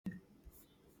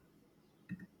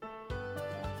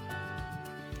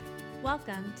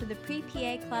Welcome to the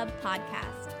Pre-PA Club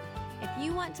podcast. If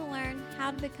you want to learn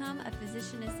how to become a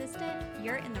physician assistant,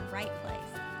 you're in the right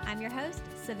place. I'm your host,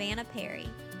 Savannah Perry.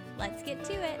 Let's get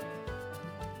to it.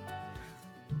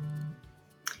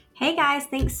 Hey guys,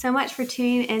 thanks so much for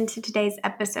tuning into today's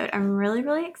episode. I'm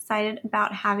really excited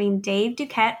about having Dave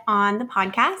Duquette on the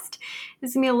podcast.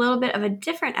 This is going to be a little bit of a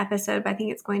different episode, but I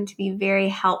think it's going to be very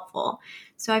helpful.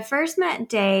 So I first met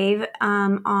Dave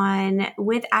on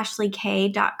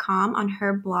withashleykay.com on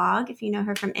her blog, if you know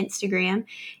her from Instagram.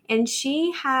 And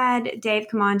she had Dave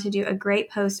come on to do a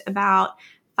great post about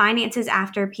finances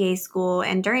after PA school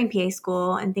and during PA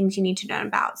school and things you need to know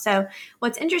about. So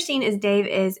what's interesting is Dave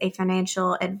is a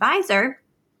financial advisor,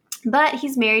 but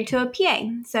he's married to a PA.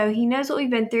 So he knows what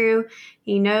we've been through.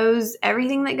 He knows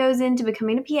everything that goes into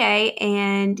becoming a PA,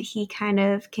 and he kind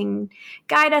of can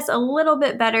guide us a little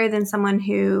bit better than someone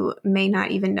who may not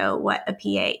even know what a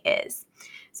PA is.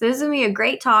 So this is going to be a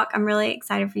great talk. I'm really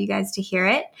excited for you guys to hear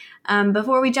it.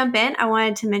 Before we jump in, I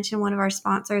wanted to mention one of our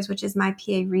sponsors, which is My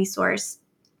PA Resource.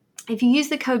 If you use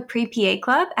the code PREPA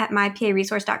Club at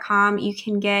myparesource.com, you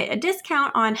can get a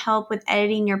discount on help with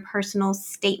editing your personal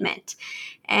statement.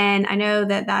 And I know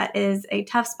that that is a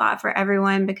tough spot for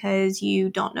everyone because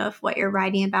you don't know if what you're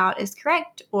writing about is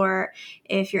correct or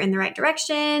if you're in the right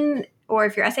direction or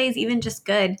if your essay is even just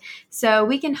good. So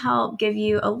we can help give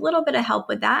you a little bit of help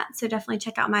with that. So definitely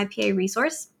check out My PA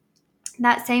Resource.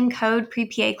 That same code,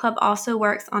 Pre-PA Club, also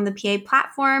works on the PA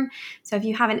platform. So if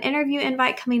you have an interview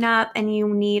invite coming up and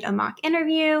you need a mock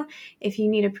interview, if you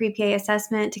need a pre-PA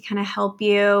assessment to kind of help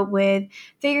you with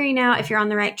figuring out if you're on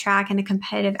the right track and a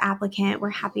competitive applicant, we're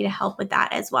happy to help with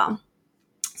that as well.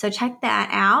 So check that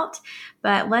out.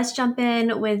 But let's jump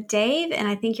in with Dave, and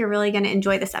I think you're really going to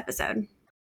enjoy this episode.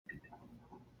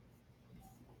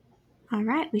 All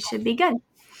right, we should be good.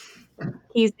 Can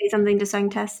you say something to Sung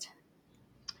Test?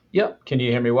 Yep. Can you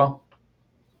hear me well?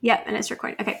 Yep, and it's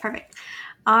recording. Okay, perfect.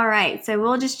 All right, so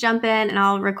we'll just jump in and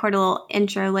I'll record a little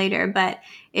intro later. But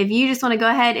if you just want to go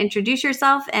ahead, introduce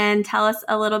yourself and tell us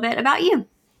a little bit about you.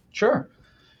 Sure.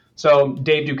 So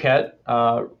Dave Duquette,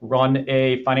 run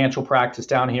a financial practice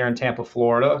down here in Tampa,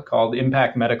 Florida called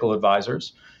Impact Medical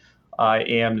Advisors. I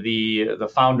am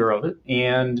the founder of it,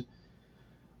 and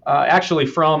actually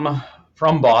from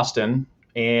Boston,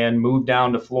 and moved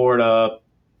down to Florida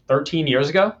 13 years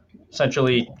ago.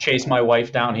 Essentially chased my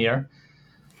wife down here,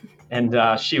 and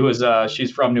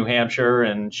she's from New Hampshire,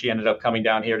 and she ended up coming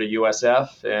down here to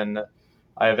USF, and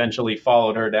I eventually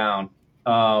followed her down.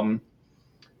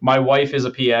 My wife is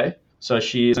a PA, so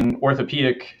she's an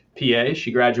orthopedic PA.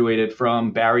 She graduated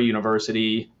from Barry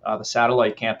University, the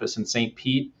satellite campus in St.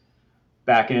 Pete,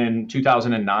 back in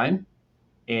 2009,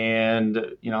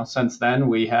 and since then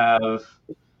we have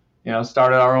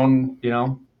started our own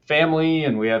family,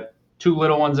 and we have 2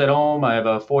 little ones at home. I have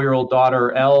a 4-year-old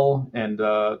daughter, Elle, and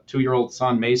a 2-year-old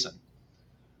son, Mason.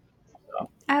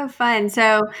 Oh, fun.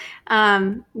 So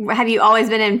have you always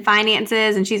been in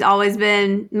finances and she's always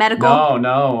been medical?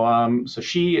 No. So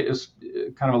she is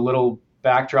kind of a little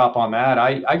backdrop on that.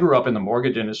 I grew up in the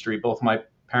mortgage industry. Both my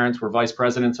parents were vice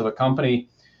presidents of a company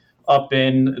up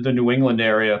in the New England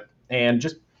area, and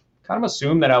just kind of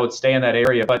assumed that I would stay in that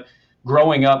area. But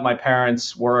growing up, my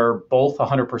parents were both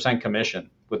 100% commission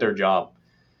with their job.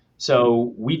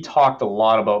 So we talked a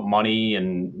lot about money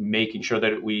and making sure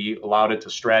that we allowed it to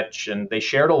stretch. And they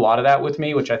shared a lot of that with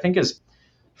me, which I think is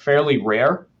fairly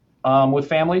rare with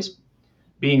families,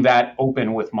 being that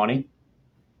open with money.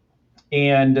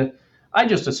 And I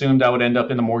just assumed I would end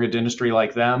up in the mortgage industry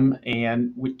like them.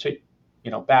 And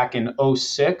back in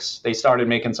 2006, they started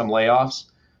making some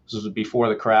layoffs. This was before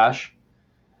the crash.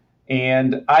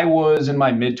 And I was in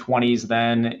my mid-20s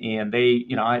then, and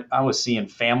I was seeing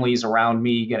families around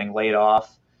me getting laid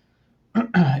off.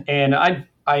 And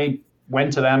I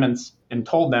went to them and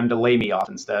told them to lay me off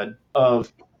instead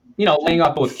of, laying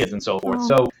off with kids and so forth. Oh.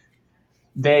 So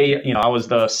I was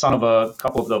the son of a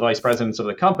couple of the vice presidents of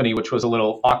the company, which was a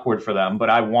little awkward for them, but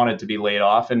I wanted to be laid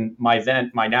off. And my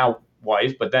now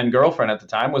wife, but then girlfriend at the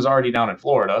time, was already down in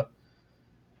Florida.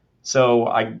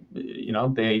 So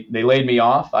they laid me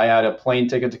off. I had a plane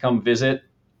ticket to come visit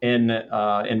in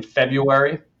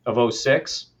February of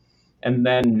 2006, and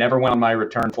then never went on my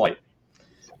return flight.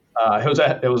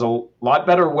 It was a lot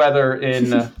better weather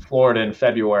in Florida in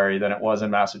February than it was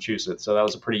in Massachusetts, so that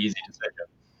was a pretty easy decision.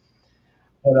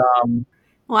 But,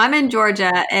 well, I'm in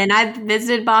Georgia, and I've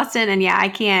visited Boston, and yeah, I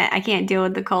can't deal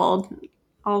with the cold.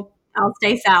 I'll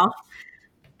stay south.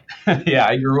 Yeah,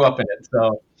 I grew up in it,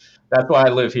 so that's why I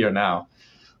live here now.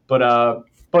 But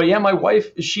yeah, my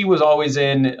wife, she was always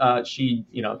in. She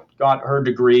got her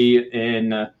degree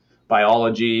in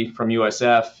biology from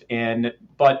USF.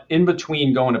 But in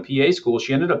between going to PA school,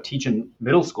 she ended up teaching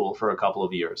middle school for a couple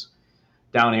of years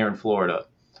down here in Florida.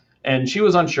 And she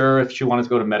was unsure if she wanted to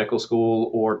go to medical school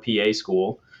or PA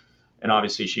school. And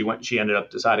obviously she ended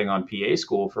up deciding on PA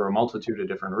school for a multitude of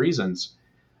different reasons.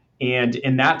 And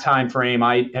in that time frame,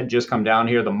 I had just come down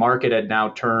here. The market had now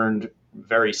turned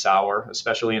very sour,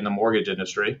 especially in the mortgage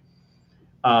industry.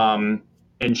 Um,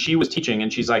 and she was teaching,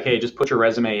 and she's like, "Hey, just put your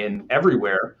resume in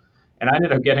everywhere." And I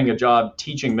ended up getting a job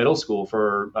teaching middle school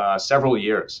for several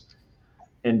years,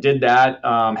 and did that.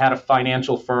 Had a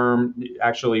financial firm,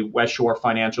 actually West Shore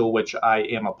Financial, which I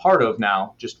am a part of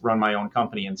now. Just run my own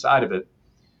company inside of it,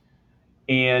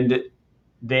 and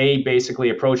they basically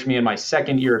approached me in my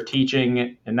second year of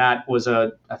teaching, and that was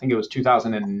I think it was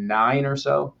 2009 or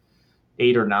so,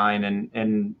 8 or 9,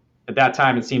 and at that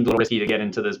time it seemed a little risky to get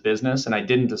into this business, and I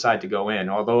didn't decide to go in.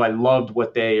 Although I loved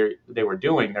what they were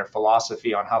doing, their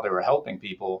philosophy on how they were helping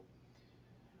people,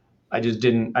 I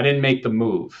didn't make the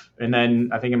move. And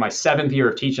then I think in my seventh year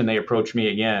of teaching, they approached me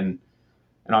again,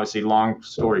 and obviously, long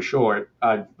story short,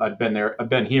 I've been there, I've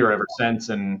been here ever since,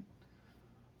 and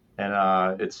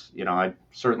it's I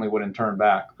certainly wouldn't turn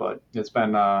back, but it's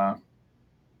been a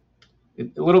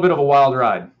little bit of a wild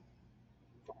ride.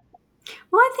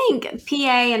 Well, I think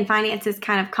PA and finances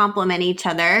kind of complement each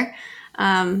other.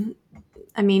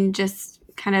 I mean, just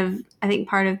kind of, I think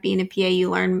part of being a PA, you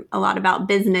learn a lot about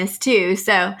business too.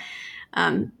 So,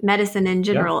 medicine in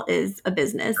Yeah, general is a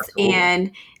business. absolutely.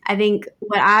 And I think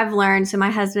what I've learned, so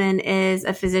my husband is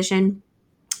a physician.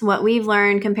 What we've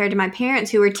learned compared to my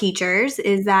parents who were teachers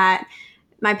is that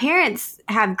my parents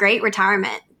have great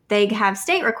retirement. They have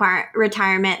state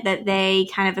retirement that they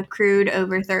kind of accrued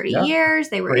over 30 Yeah, years.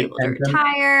 They were great able to pension,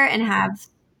 retire and have,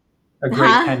 a great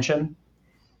huh? pension.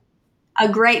 A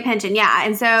great pension. Yeah.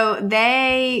 And so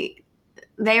they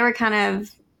were kind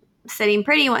of sitting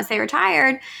pretty once they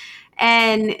retired.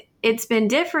 And it's been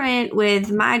different with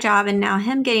my job and now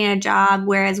him getting a job,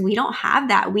 whereas we don't have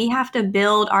that. We have to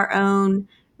build our own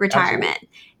Absolutely, retirement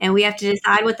and we have to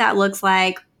decide what that looks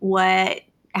like,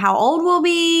 how old we'll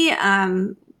be,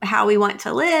 how we want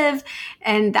to live.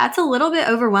 And that's a little bit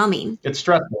overwhelming. it's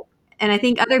stressful. And I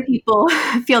think other people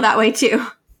feel that way too.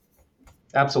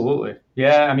 Absolutely,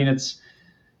 yeah. I mean, it's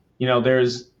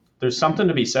there's something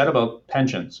to be said about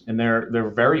pensions, and they're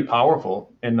very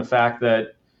powerful in the fact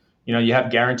that you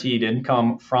have guaranteed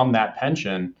income from that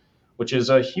pension, which is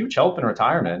a huge help in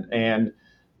retirement. And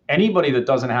anybody that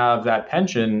doesn't have that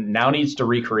pension now needs to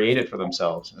recreate it for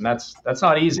themselves, and that's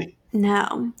not easy.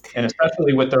 No. And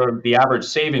especially with the average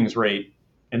savings rate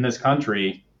in this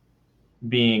country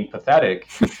being pathetic,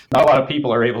 not a lot of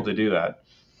people are able to do that.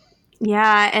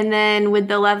 Yeah. And then with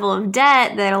the level of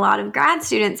debt that a lot of grad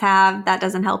students have, that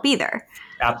doesn't help either.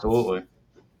 Absolutely,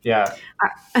 yeah.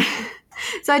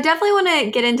 So I definitely want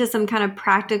to get into some kind of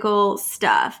practical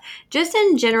stuff. Just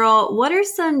in general, what are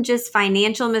some just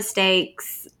financial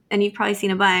mistakes? And you've probably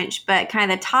seen a bunch, but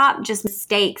kind of the top just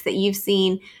mistakes that you've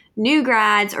seen new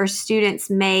grads or students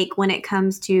make when it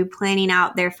comes to planning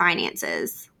out their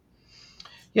finances.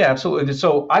 Yeah, absolutely.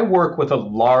 So I work with a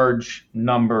large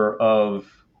number of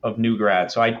new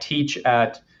grads. So I teach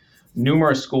at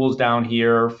numerous schools down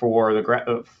here for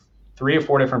three or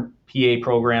four different PA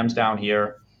programs down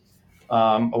here.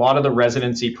 A lot of the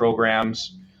residency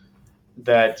programs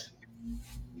that.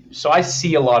 So I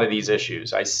see a lot of these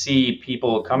issues. I see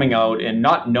people coming out and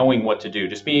not knowing what to do,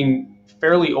 just being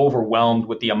fairly overwhelmed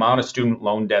with the amount of student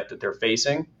loan debt that they're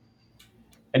facing,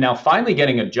 and now finally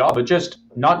getting a job, but just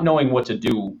not knowing what to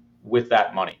do with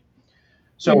that money.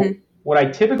 So, Mm-hmm. what I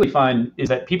typically find is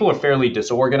that people are fairly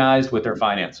disorganized with their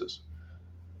finances.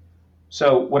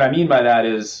 So, what I mean by that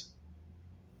is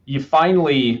you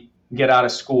finally get out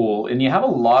of school and you have a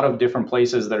lot of different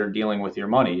places that are dealing with your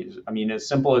money. I mean, as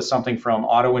simple as something from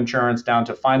auto insurance down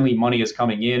to finally money is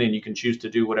coming in and you can choose to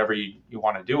do whatever you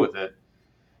want to do with it.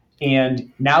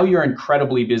 And now you're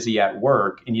incredibly busy at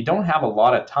work and you don't have a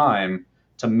lot of time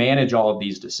to manage all of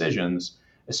these decisions,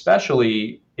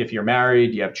 especially if you're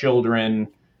married, you have children,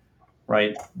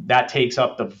 right? That takes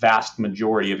up the vast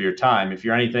majority of your time. If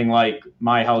you're anything like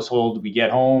my household, we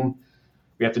get home,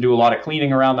 we have to do a lot of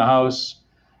cleaning around the house.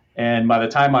 And by the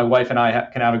time my wife and I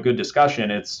can have a good discussion,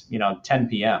 it's 10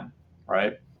 p.m.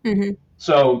 Right? Mm-hmm.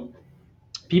 So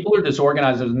people are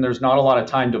disorganized, and there's not a lot of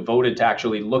time devoted to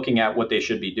actually looking at what they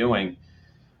should be doing.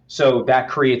 So that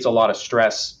creates a lot of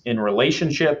stress in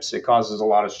relationships. It causes a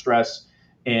lot of stress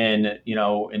in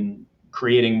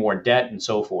creating more debt and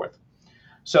so forth.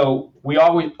 So we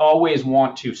always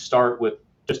want to start with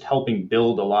just helping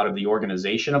build a lot of the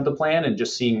organization of the plan and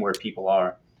just seeing where people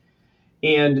are.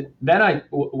 And then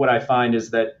what I find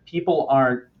is that people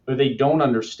aren't, or they don't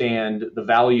understand the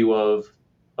value of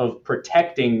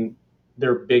protecting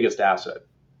their biggest asset.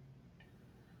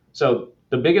 So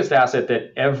the biggest asset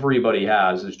that everybody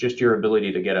has is just your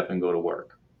ability to get up and go to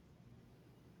work,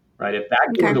 right? If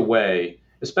that goes Okay. away,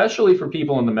 especially for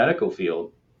people in the medical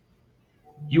field,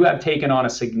 you have taken on a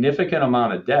significant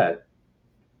amount of debt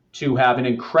to have an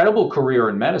incredible career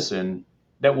in medicine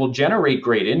that will generate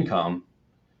great income.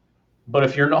 But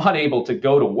if you're not able to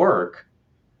go to work,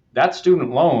 that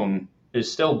student loan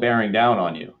is still bearing down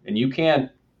on you, and you can't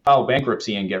file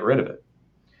bankruptcy and get rid of it.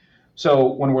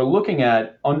 So when we're looking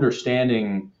at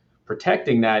understanding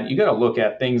protecting that, you got to look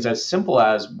at things as simple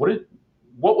as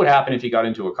what would happen if you got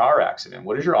into a car accident?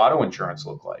 What does your auto insurance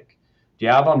look like? Do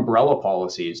you have umbrella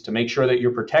policies to make sure that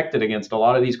you're protected against a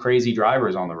lot of these crazy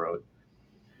drivers on the road?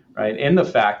 Right? And the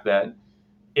fact that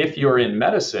if you're in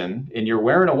medicine and you're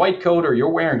wearing a white coat or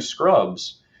you're wearing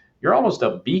scrubs, you're almost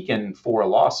a beacon for a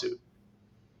lawsuit.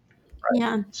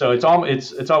 Yeah. So it's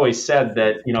always said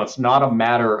that it's not a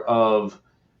matter of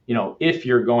if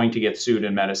you're going to get sued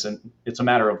in medicine, it's a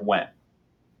matter of when,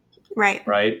 Right.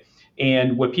 right?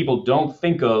 And what people don't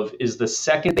think of is the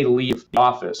second they leave the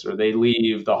office or they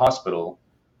leave the hospital,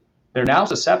 they're now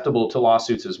susceptible to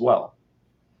lawsuits as well.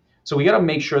 So we got to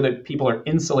make sure that people are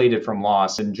insulated from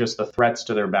loss and just the threats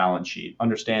to their balance sheet,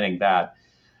 understanding that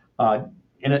uh,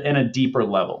 in a deeper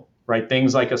level, right?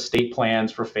 Things like estate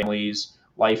plans for families,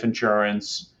 life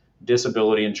insurance,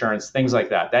 disability insurance, things like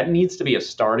that. That needs to be a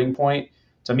starting point.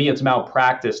 To me, it's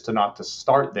malpractice to not to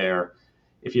start there.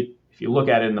 If you look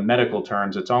at it in the medical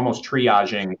terms, it's almost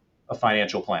triaging a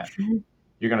financial plan.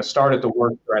 You're going to start at the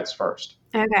worst threats first.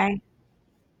 Okay.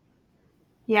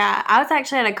 Yeah, I was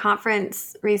actually at a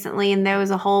conference recently, and there was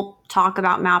a whole talk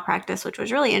about malpractice, which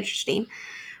was really interesting.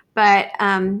 But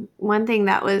one thing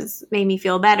that was made me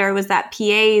feel better was that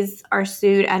PAs are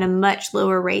sued at a much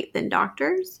lower rate than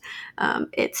doctors.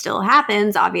 It still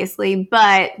happens, obviously,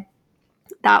 but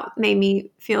that made me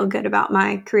feel good about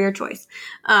my career choice.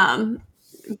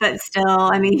 But still,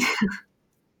 I mean,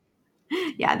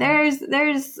 yeah,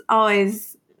 there's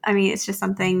always. I mean, it's just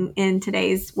something in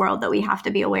today's world that we have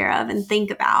to be aware of and think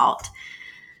about.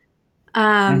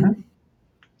 Mm-hmm. Um,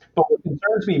 But what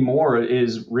concerns me more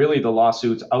is really the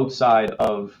lawsuits outside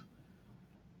of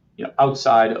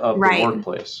the right.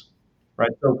 workplace,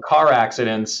 right? So car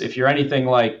accidents, if you're anything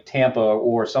like Tampa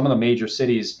or some of the major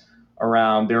cities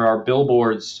around, there are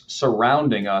billboards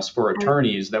surrounding us for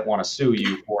attorneys that want to sue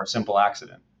you for a simple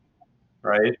accident,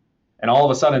 right? And all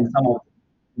of a sudden, someone's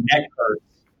neck hurts,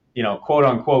 quote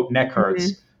unquote neck Mhm.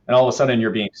 hurts, and all of a sudden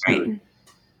you're being sued.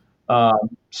 Right.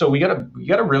 So we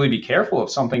gotta really be careful of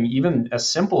something even as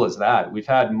simple as that. We've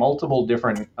had multiple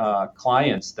different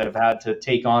clients that have had to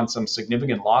take on some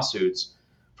significant lawsuits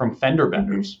from fender Mhm.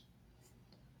 benders,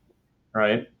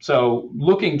 right? So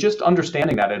just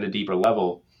understanding that at a deeper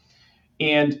level,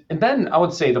 and then I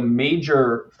would say the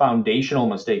major foundational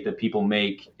mistake that people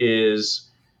make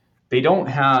is they don't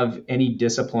have any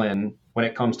discipline when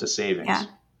it comes to Yeah. savings.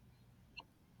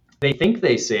 They think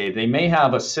they save. They may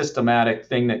have a systematic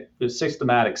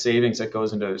savings that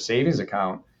goes into a savings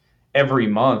account every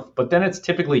month, but then it's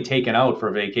typically taken out for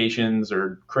vacations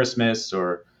or Christmas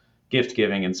or gift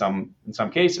giving in some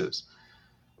cases,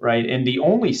 right? And the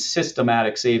only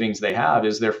systematic savings they have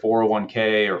is their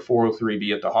 401k or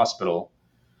 403b at the hospital,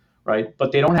 right?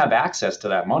 But they don't have access to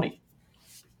that money,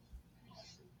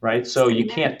 right? So you Sitting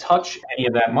there. can't touch any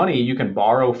of that money. You can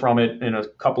borrow from it in a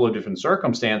couple of different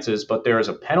circumstances, but there is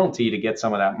a penalty to get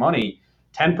some of that money,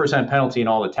 10% penalty and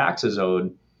all the taxes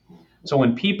owed. So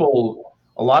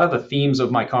a lot of the themes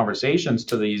of my conversations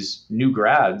to these new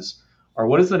grads are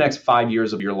what does the next 5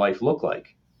 years of your life look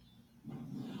like?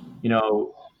 You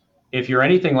know, if you're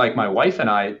anything like my wife and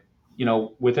I,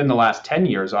 within the last 10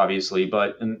 years, obviously,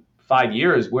 but in 5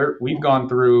 years, we've gone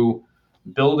through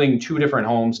building two different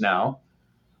homes now.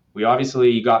 We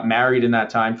obviously got married in that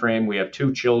time frame. We have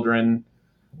two children.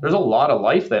 There's a lot of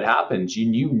life that happens.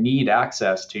 You need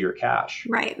access to your cash,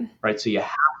 Right. right? So you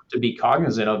have to be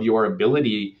cognizant of your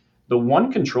ability. The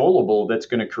one controllable that's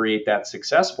going to create that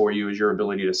success for you is your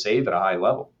ability to save at a high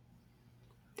level.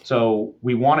 So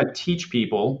we want to teach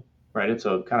people, right? It's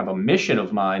a kind of a mission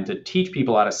of mine to teach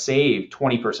people how to save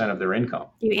 20% of their income.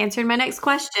 You answered my next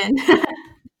question.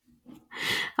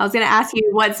 I was going to ask you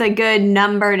what's a good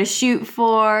number to shoot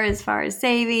for as far as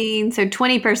saving. So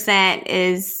 20%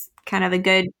 is kind of a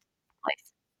good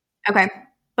place. Okay.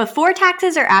 Before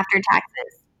taxes or after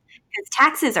taxes? Because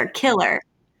taxes are killer.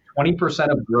 20%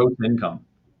 of gross income.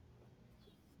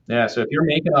 Yeah. So if you're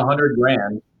making 100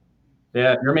 grand,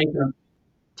 yeah, if you're making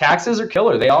taxes are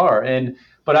killer. They are.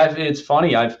 But it's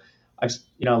funny. I've,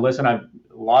 listen, I've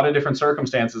a lot of different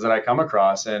circumstances that I come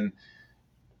across, and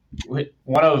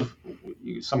one of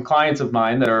some clients of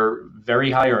mine that are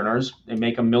very high earners, they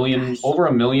make Gosh. over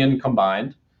 $1 million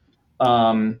combined.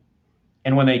 Um,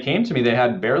 and when they came to me, they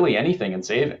had barely anything in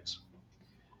savings.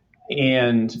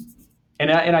 And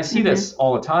and I see Hmm. this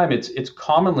all the time. It's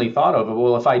commonly thought of,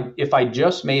 well, if I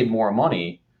just made more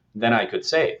money, then I could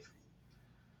save,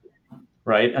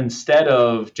 right? Instead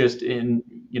of just in,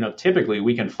 typically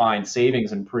we can find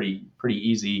savings in pretty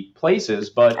easy places,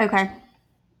 but Okay.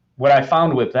 what I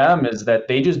found with them is that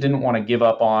they just didn't want to give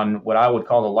up on what I would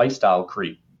call the lifestyle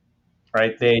creep,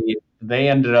 right? They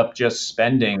ended up just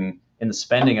spending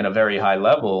at a very high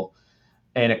level,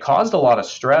 and it caused a lot of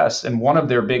stress. And one of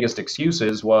their biggest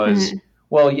excuses was, Hmm.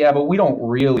 well, yeah, but we don't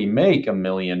really make $1.2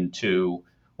 million.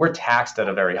 We're taxed at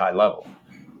a very high level.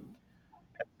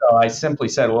 So I simply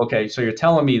said, well, okay, so you're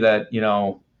telling me that you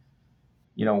know,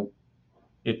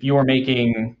 if you were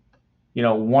making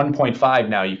 1.5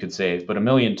 now you could save, but $1.2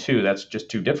 million, that's just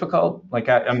too difficult. Like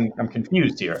I'm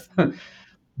confused here.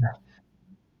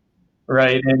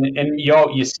 Right. And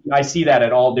I see that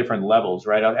at all different levels,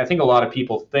 right? I think a lot of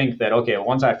people think that, okay,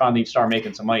 once I finally start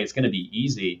making some money, it's going to be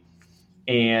easy,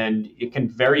 and it can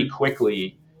very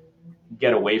quickly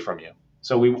get away from you.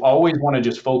 So we always want to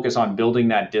just focus on building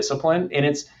that discipline. And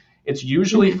it's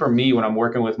usually, Hmm. for me, when I'm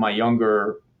working with my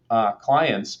younger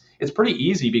clients, it's pretty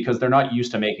easy because they're not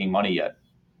used to making money yet.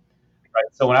 Right.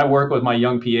 So when I work with my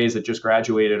young PAs that just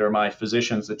graduated, or my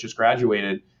physicians that just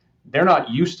graduated, they're not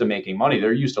used to making money.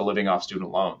 They're used to living off student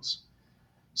loans.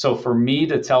 So for me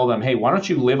to tell them, hey, why don't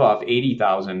you live off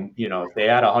 80,000? If they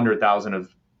had 100,000 of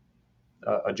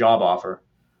a job offer,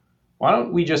 why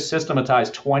don't we just systematize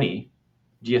 20?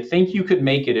 Do you think you could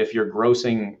make it if you're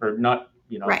grossing, or not?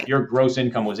 If Right. your gross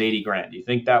income was 80 grand, do you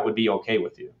think that would be okay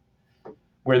with you?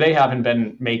 Where they haven't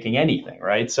been making anything,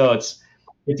 right? So it's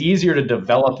easier to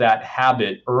develop that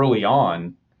habit early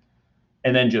on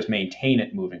and then just maintain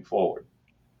it moving forward.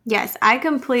 Yes, I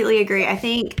completely agree. I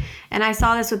think, and I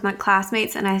saw this with my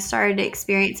classmates, and I started to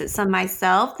experience it some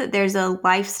myself, that there's a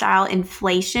lifestyle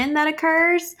inflation that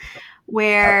occurs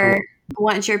where Absolutely.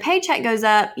 once your paycheck goes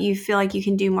up, you feel like you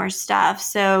can do more stuff.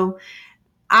 So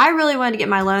I really wanted to get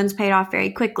my loans paid off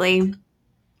very quickly.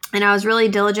 And I was really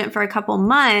diligent for a couple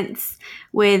months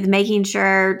with making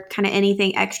sure kind of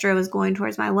anything extra was going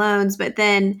towards my loans. But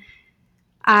then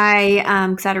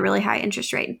because I had a really high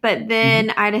interest rate. But Mhm. then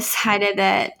I decided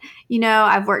that,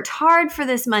 I've worked hard for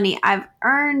this money. I've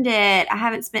earned it. I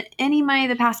haven't spent any money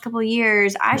the past couple of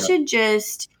years. I Yeah. should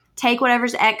just take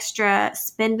whatever's extra,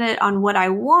 spend it on what I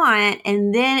want,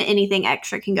 and then anything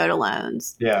extra can go to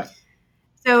loans. Yeah.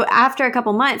 So after a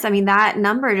couple months, I mean, that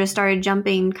number just started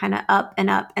jumping kind of up and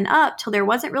up and up till there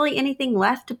wasn't really anything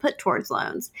left to put towards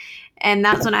loans. And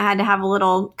that's when I had to have a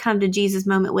little come to Jesus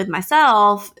moment with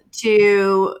myself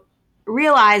to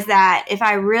realize that if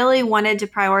I really wanted to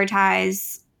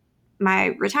prioritize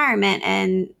my retirement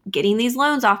and getting these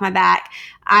loans off my back,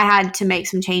 I had to make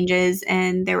some changes,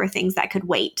 and there were things that could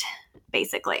wait,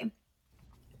 basically.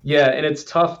 Yeah, and it's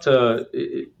tough to,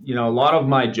 a lot of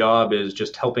my job is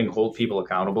just helping hold people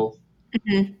accountable,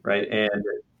 Mhm. right?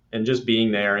 And just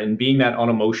being there and being that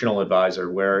unemotional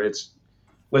advisor where it's,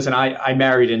 listen, I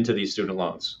married into these student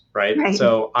loans, right? Right.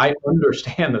 So I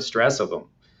understand the stress of them.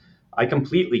 I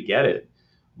completely get it.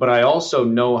 But I also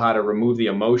know how to remove the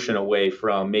emotion away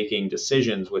from making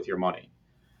decisions with your money.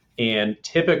 And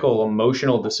typical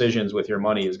emotional decisions with your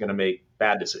money is going to make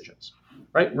bad decisions,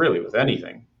 right? Really, with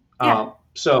anything. Yeah.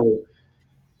 So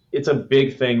it's a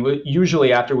big thing.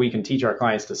 Usually, after we can teach our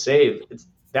clients to save,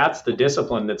 that's the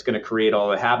discipline that's going to create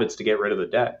all the habits to get rid of the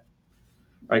debt,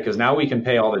 right? Because now we can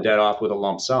pay all the debt off with a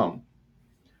lump sum,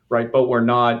 right? But we're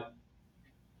not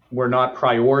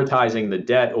prioritizing the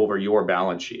debt over your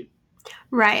balance sheet.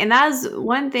 Right. And that's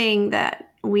one thing that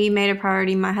we made a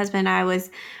priority. My husband and I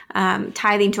was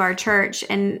tithing to our church.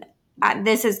 And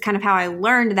this is kind of how I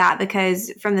learned that,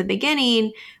 because from the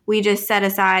beginning, we just set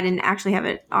aside and actually have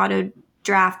it auto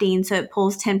drafting. So it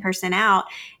pulls 10% out.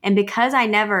 And because I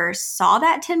never saw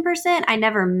that 10%, I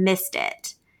never missed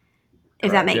it,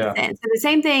 if that Correct. makes Yeah. sense. So the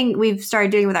same thing we've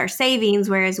started doing with our savings,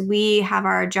 whereas we have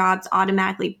our jobs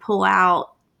automatically pull out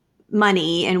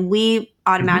money, and we Mhm.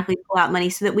 automatically pull out money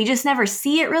so that we just never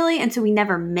see it really, and so we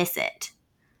never miss it,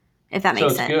 if that So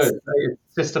makes it's good. sense.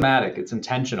 It's systematic. It's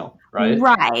intentional, right?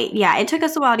 Right. Yeah. It took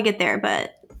us a while to get there,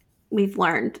 but we've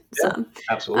learned Yeah, some.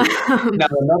 absolutely. Now,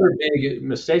 another big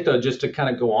mistake, though, just to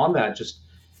kind of go on that, just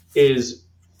is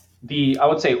I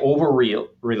would say, over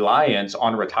reliance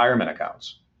on retirement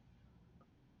accounts.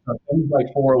 Things like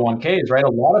 401ks, right? A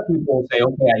lot of people say,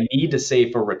 okay, I need to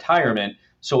save for retirement,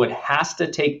 So it has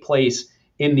to take place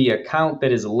in the account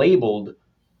that is labeled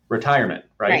retirement,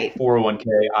 right? Right. 401k,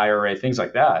 IRA, things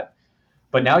like that.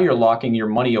 But now you're locking your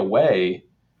money away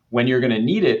when you're going to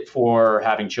need it for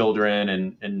having children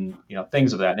and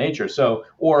things of that nature. So,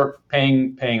 or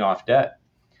paying off debt.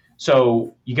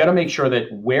 So you got to make sure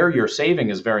that where you're saving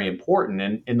is very important,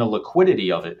 and in the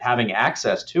liquidity of it, having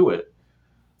access to it,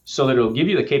 so that it'll give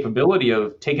you the capability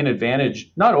of taking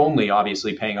advantage, not only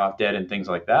obviously paying off debt and things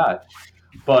like that,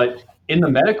 but in the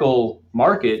medical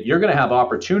market, you're going to have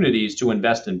opportunities to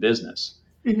invest in business.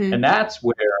 And Mm-hmm. that's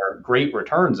where great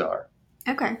returns are.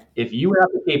 Okay. If you have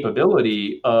the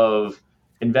capability of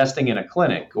investing in a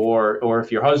clinic, or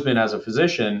if your husband as a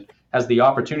physician has the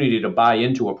opportunity to buy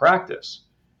into a practice,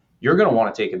 you're going to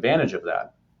want to take advantage of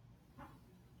that,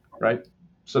 right?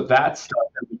 So that's stuff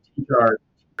that we teach our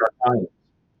clients.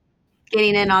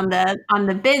 Getting in on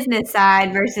the business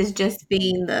side versus just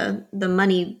being the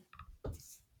money,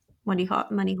 what do you call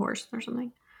it? Money horse or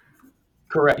something.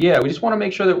 Correct. Yeah, we just want to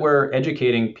make sure that we're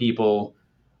educating people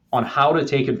on how to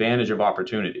take advantage of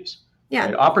opportunities.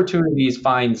 Right? Yeah. Opportunities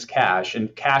finds cash,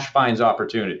 and cash finds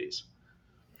opportunities.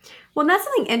 Well, that's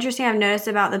something interesting I've noticed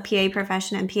about the PA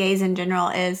profession and PAs in general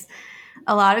is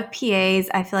a lot of PAs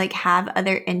I feel like have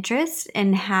other interests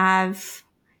and have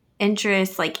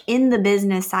interests like in the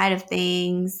business side of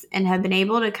things and have been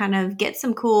able to kind of get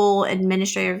some cool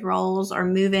administrative roles or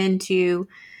move into,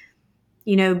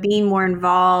 being more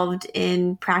involved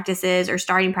in practices or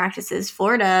starting practices.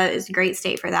 Florida is a great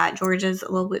state for that. Georgia's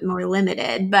a little bit more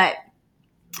limited, but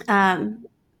um,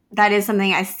 that is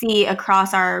something I see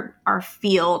across our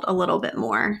field a little bit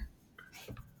more.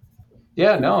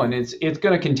 Yeah, no, and it's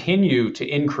going to continue to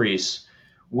increase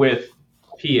with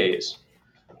PAs,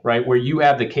 right? Where you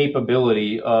have the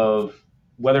capability of,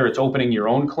 whether it's opening your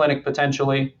own clinic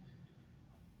potentially,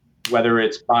 whether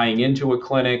it's buying into a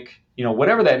clinic,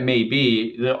 whatever that may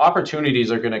be, the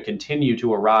opportunities are going to continue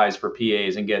to arise for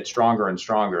PAs and get stronger and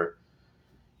stronger.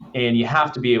 And you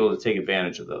have to be able to take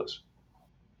advantage of those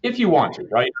if you want to,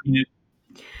 right? I mean,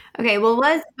 Okay, well,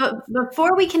 but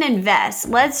before we can invest,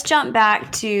 let's jump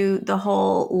back to the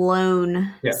whole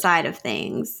loan yes. side of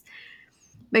things.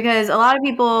 Because a lot of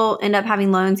people end up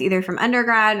having loans either from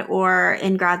undergrad or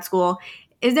in grad school.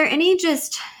 Is there any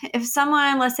if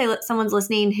someone, let's say someone's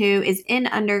listening who is in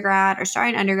undergrad or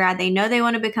starting undergrad, they know they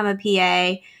want to become a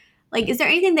PA, like, is there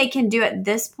anything they can do at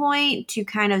this point to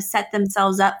kind of set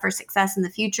themselves up for success in the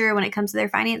future when it comes to their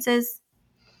finances?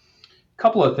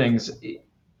 Couple of things.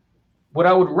 What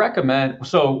I would recommend,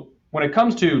 so when it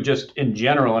comes to just in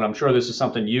general, and I'm sure this is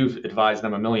something you've advised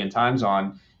them a million times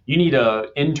on, you need a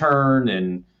intern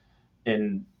and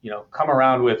come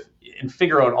around with and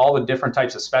figure out all the different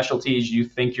types of specialties you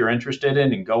think you're interested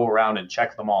in and go around and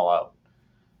check them all out. Okay.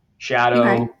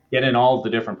 Shadow, get in all of the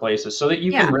different places so that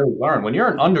you can Yeah. really learn. When you're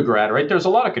an undergrad, right, there's a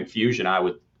lot of confusion, I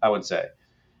would say,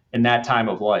 in that time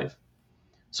of life.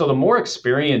 So the more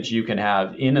experience you can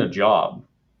have in a job,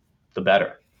 the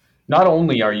better. Not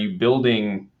only are you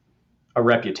building a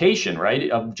reputation, right,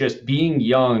 of just being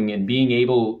young and being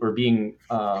able, or being,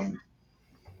 I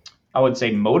would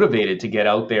say, motivated to get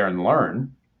out there and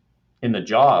learn in the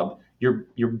job. You're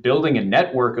building a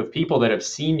network of people that have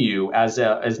seen you as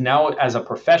a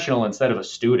professional instead of a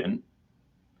student.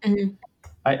 Mhm.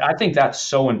 I think that's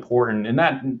so important, and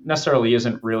that necessarily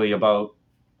isn't really about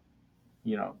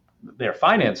their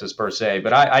finances per se.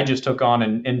 But I just took on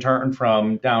an intern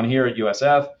from down here at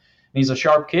USF, and he's a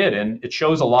sharp kid, and it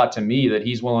shows a lot to me that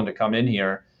he's willing to come in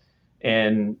here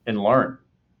and learn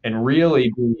and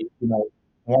really be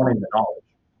wanting the knowledge.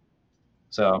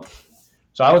 So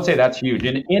so I would say that's huge.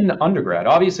 In undergrad,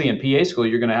 obviously in PA school,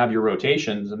 you're going to have your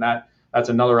rotations, and that's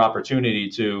another opportunity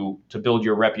to build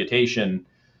your reputation,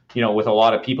 with a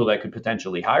lot of people that could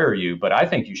potentially hire you. But I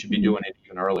think you should be Mhm. doing it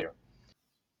even earlier.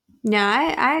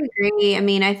 Yeah, I agree. I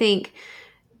mean, I think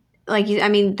I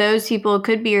mean, those people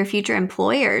could be your future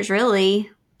employers, really,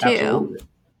 too. Absolutely,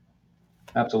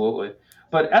 absolutely.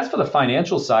 But as for the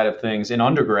financial side of things in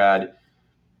undergrad,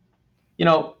 you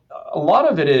know, a lot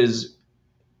of it is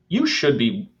you should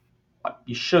be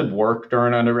you should work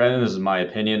during undergrad. And this is my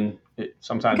opinion.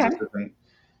 Sometimes Okay. this isn't.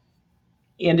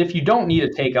 And if you don't need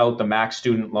to take out the max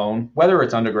student loan, whether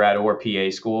it's undergrad or PA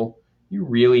school, you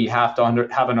really have to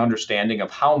have an understanding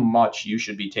of how much you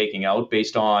should be taking out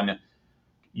based on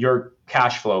your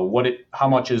cash flow, how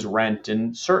much is rent,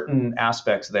 and certain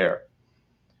aspects there,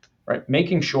 right?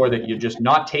 Making sure that you're just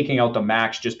not taking out the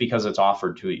max just because it's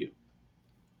offered to you.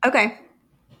 Okay.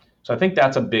 So I think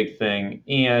that's a big thing.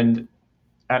 And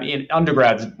I mean,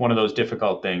 undergrad's one of those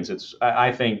difficult things.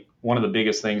 I think one of the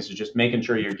biggest things is just making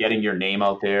sure you're getting your name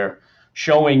out there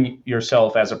showing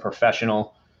yourself as a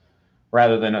professional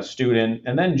rather than a student,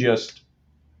 and then just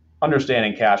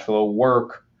understanding cash flow,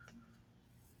 work,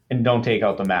 and don't take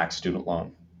out the max student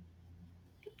loan.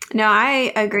 No,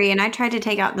 I agree. And I tried to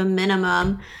take out the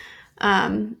minimum.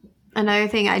 Um, Another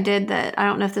thing I did that I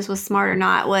don't know if this was smart or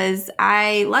not was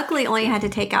I luckily only had to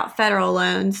take out federal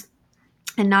loans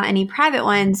and not any private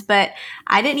ones, but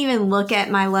I didn't even look at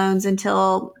my loans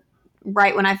until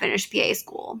right when I finished PA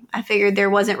school. I figured there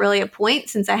wasn't really a point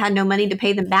since I had no money to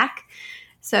pay them back.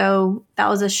 So that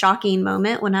was a shocking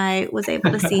moment when I was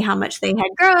able to see how much they had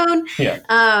grown Yeah.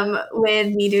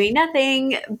 with me doing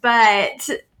nothing. But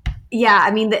yeah,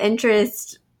 I mean, the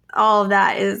interest, all of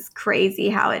that is crazy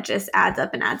how it just adds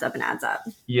up and adds up and adds up.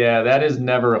 Yeah, that is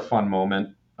never a fun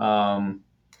moment. And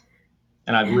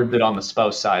I've lived it on the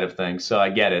spouse side of things, so I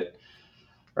get it.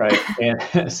 Right.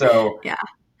 And so, Yeah.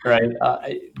 right.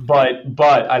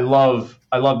 But I love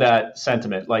that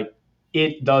sentiment. Like,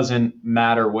 it doesn't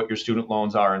matter what your student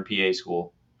loans are in PA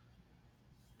school.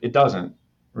 It doesn't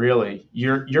really.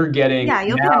 You're getting Yeah,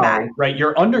 you'll pay them back. now, right?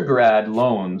 Your undergrad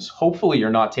loans. Hopefully, you're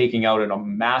not taking out a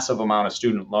massive amount of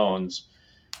student loans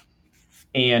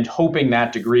and hoping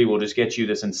that degree will just get you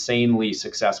this insanely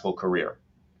successful career.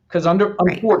 Because Right.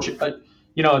 unfortunate,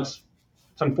 it's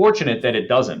unfortunate that it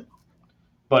doesn't,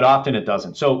 but often it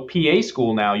doesn't. So PA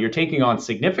school now, you're taking on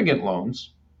significant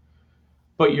loans,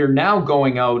 but you're now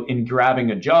going out and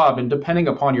grabbing a job, and depending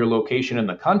upon your location in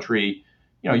the country,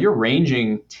 you're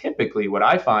ranging typically what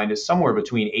I find is somewhere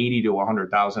between 80 to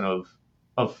 100,000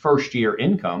 of first year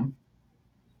income.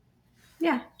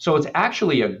 Yeah. So it's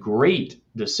actually a great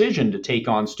decision to take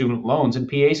on student loans in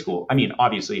PA school. I mean,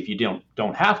 obviously, if you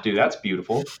don't have to, that's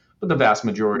beautiful, but the vast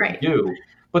majority Right. do.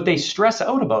 But they stress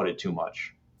out about it too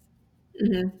much,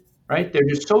 Hmm. right? They're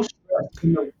just so stressed.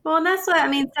 Well, and that's what I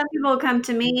mean. Some people come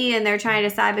to me and they're trying to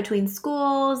decide between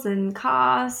schools and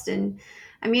cost. And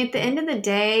I mean, at the end of the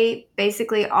day,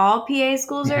 basically all PA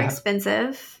schools are Yeah.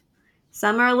 expensive.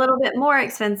 Some are a little bit more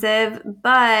expensive,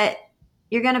 but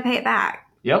you're going to pay it back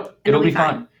Yep, and it'll it'll be be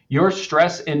fine. fine. Your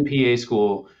stress in PA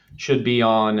school should be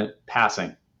on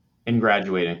passing and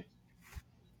graduating.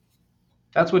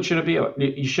 That's what should it be.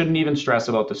 You shouldn't even stress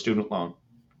about the student loan.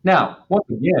 Now, once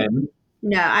again,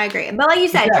 No, I agree. But like you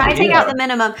said, try exactly, to take out yeah, the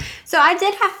minimum. So I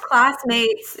did have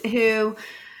classmates who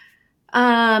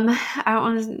I don't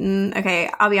want to. Okay,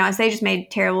 I'll be honest. They just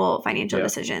made terrible financial yeah.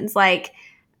 decisions. Like,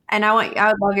 and I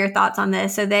would love your thoughts on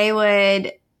this. So they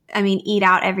would, I mean, eat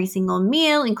out every single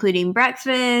meal, including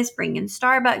breakfast, bring in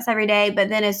Starbucks every day. But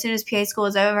then as soon as PA school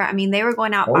was over, I mean, they were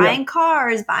going out Oh, yeah, buying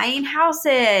cars, buying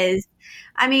houses.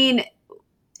 I mean,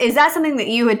 is that something that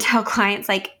you would tell clients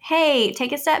like, hey,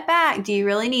 take a step back? Do you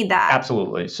really need that?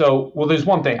 absolutely. So, well, there's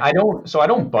one thing I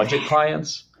don't budget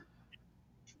clients.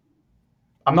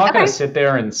 I'm not going to Okay. sit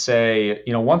there and say,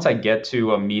 once I get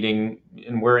to a meeting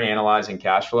and we're analyzing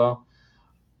cash flow,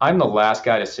 I'm the last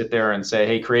guy to sit there and say,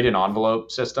 hey, create an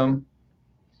envelope system,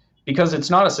 because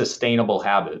it's not a sustainable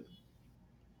habit,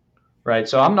 right?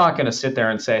 So I'm not going to sit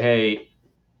there and say, hey,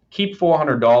 keep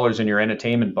 $400 in your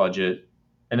entertainment budget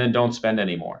and then don't spend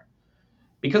any more.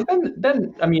 Because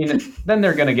then I mean, then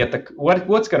they're going to get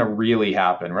what's going to really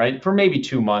happen, right? For maybe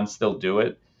 2 months, they'll do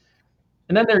it.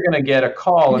 And then they're going to get a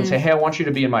call and say, Mhm. hey, I want you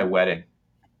to be in my wedding.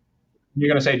 You're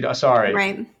going to say, sorry,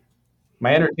 Right.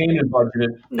 my entertainment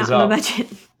budget is Not in the up. budget.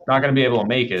 Not going to be able to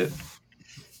make it.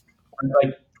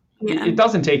 Like, Yeah. it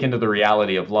doesn't take into the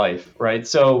reality of life, right?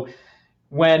 So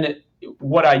when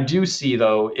what I do see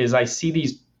though is I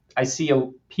see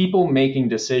people making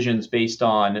decisions based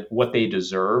on what they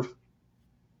deserve,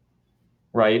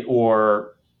 right?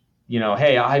 Or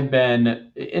hey, I've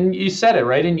been, and you said it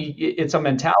right, and it's a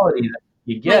mentality that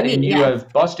you Like get, me. and you Yeah.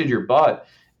 have busted your butt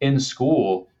in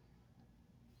school,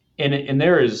 and it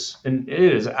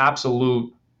is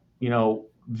absolute,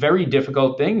 very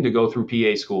difficult thing to go through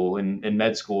PA school and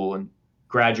med school and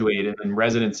graduate and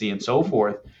residency and so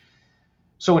forth.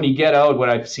 So when you get out, what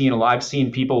I've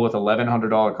seen people with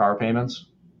 $1,100 car payments.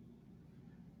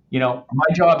 My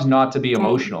job's not to be Dang.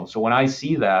 emotional. So when I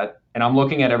see that and I'm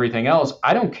looking at everything else,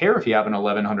 I don't care if you have an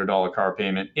 $1,100 car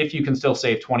payment if you can still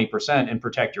save 20% and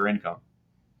protect your income.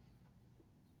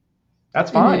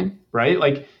 That's fine, Hmm. right?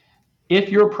 Like, if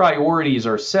your priorities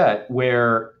are set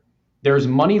where there's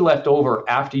money left over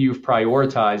after you've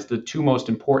prioritized the two most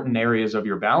important areas of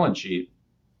your balance sheet,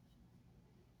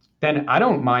 then I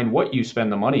don't mind what you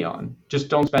spend the money on. Just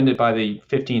don't spend it by the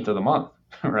 15th of the month,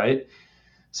 right?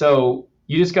 So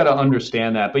you just got to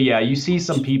understand that. But yeah, you see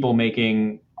some people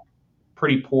making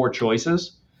pretty poor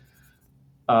choices,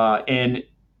 and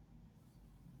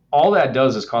all that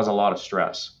does is cause a lot of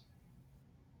stress,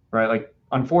 right? Like,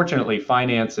 unfortunately,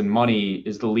 finance and money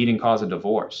is the leading cause of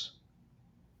divorce,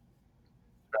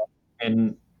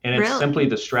 and it's simply Really?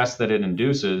 the stress that it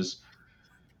induces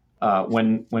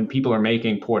when people are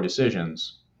making poor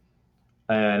decisions,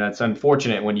 and it's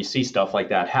unfortunate when you see stuff like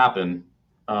that happen.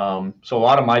 So a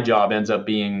lot of my job ends up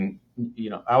being,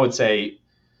 I would say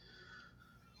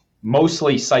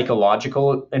mostly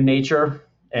psychological in nature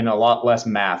and a lot less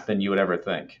math than you would ever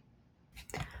think.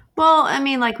 Well, I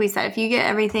mean, like we said, if you get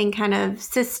everything kind of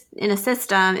in a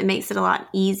system, it makes it a lot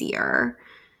easier.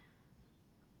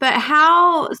 But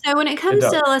so when it It comes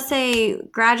to, does. let's say,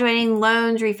 graduating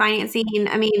loans, refinancing,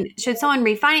 I mean, should someone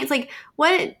refinance? Like,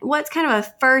 what's kind of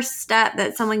a first step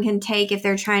that someone can take if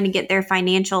they're trying to get their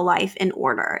financial life in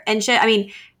order? And I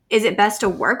mean, is it best to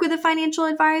work with a financial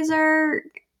advisor?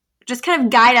 Just kind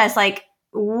of guide us, like,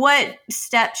 what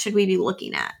steps should we be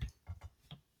looking at?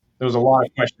 There was a lot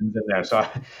of questions in there, so uh,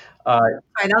 Sorry,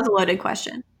 that was a loaded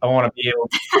question. I want to be able.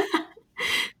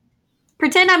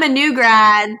 Pretend I'm a new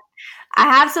grad. I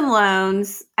have some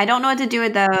loans. I don't know what to do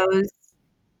with those.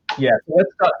 Yeah, so let's.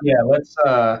 Yeah, let's.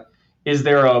 Is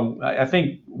there a? I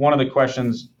think one of the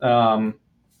questions.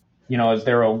 Is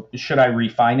there a? Should I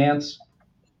refinance?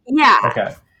 Yeah,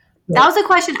 Okay. that was a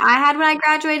question I had when I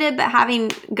graduated, but having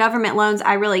government loans,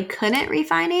 I really couldn't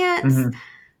refinance. Mhm.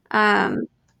 Um,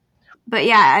 but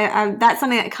yeah, that's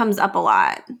something that comes up a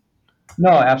lot. No,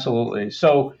 absolutely.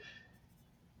 So,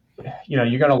 you're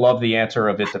going to love the answer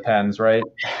of it depends, right?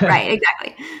 Right,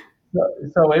 exactly.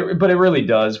 But it really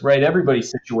does, right? Everybody's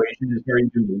situation is very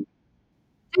unique,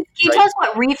 Can you right? tell us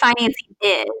what refinancing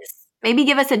is? Maybe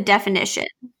give us a definition.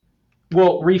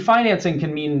 Well, refinancing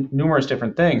can mean numerous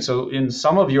different things. So in Okay.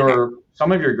 some of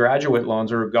your graduate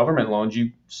loans or government loans,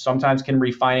 you sometimes can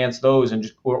refinance those and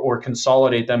or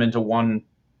consolidate them into one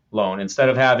loan instead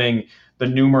of having the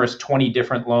numerous 20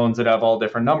 different loans that have all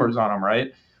different numbers on them,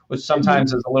 right? Which Hmm.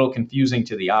 sometimes is a little confusing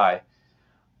to the eye.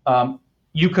 Um,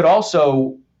 you could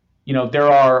also,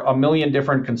 there are a million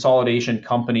different consolidation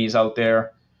companies out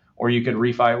there, or you could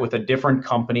refi it with a different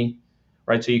company,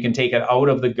 right? So you can take it out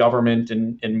of the government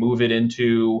and move it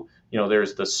into,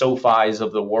 there's the SoFis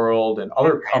of the world and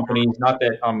other companies. Not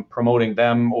that I'm promoting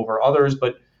them over others,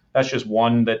 but that's just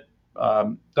one that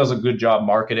does a good job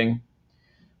marketing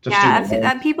to Yeah, student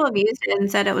loans. people have used it and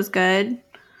said it was good.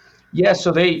 Yeah,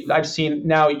 so I've seen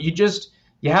now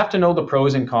you have to know the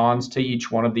pros and cons to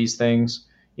each one of these things.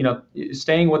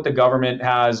 Staying with the government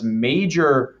has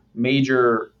major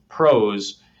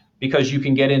pros because you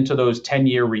can get into those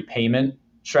 10-year repayment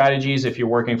strategies if you're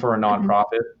working for a Hmm.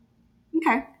 nonprofit.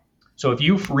 Okay. So if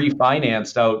you've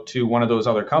refinanced out to one of those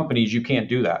other companies, you can't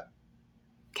do that.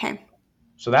 Okay.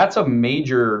 So that's a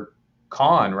major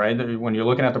con, right? When you're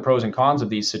looking at the pros and cons of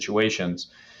these situations.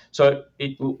 So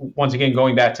once again,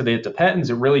 going back to the it depends,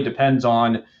 it really depends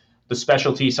on the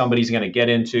specialty somebody's going to get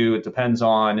into. It depends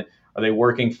on, are they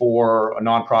working for a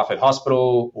nonprofit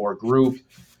hospital or group?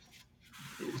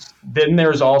 Then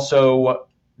there's also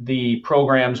the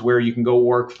programs where you can go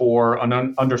work for an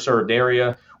underserved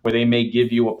area where they may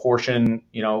give you a portion,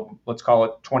 let's call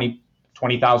it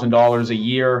 $20,000 a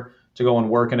year to go and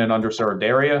work in an underserved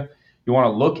area. You want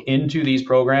to look into these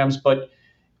programs, but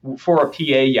for a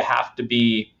PA, you have to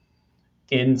be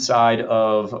inside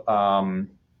of,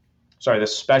 the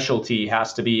specialty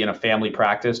has to be in a family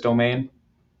practice domain.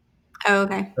 Oh,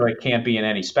 okay. So it can't be in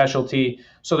any specialty.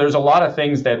 So there's a lot of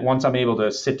things that once I'm able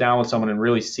to sit down with someone and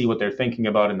really see what they're thinking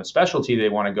about in the specialty they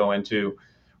want to go into,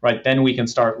 right, then we can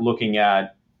start looking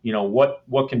at,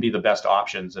 what can be the best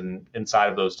options inside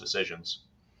of those decisions.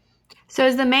 So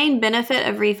is the main benefit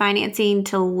of refinancing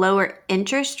to lower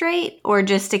interest rate or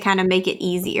just to kind of make it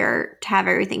easier to have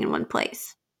everything in one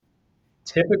place?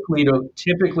 Typically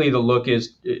the look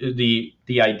is the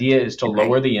idea is to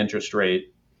lower Okay. the interest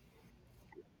rate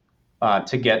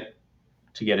to get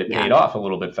it paid Yeah. off a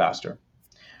little bit faster.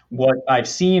 What I've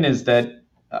seen is that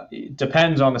it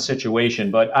depends on the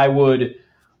situation, but I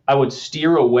would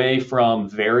steer away from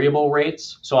variable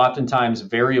rates. So oftentimes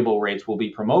variable rates will be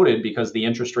promoted because the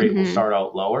interest rate will Hmm. start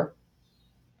out lower,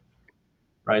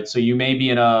 right? So you may be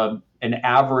in an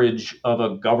average of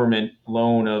a government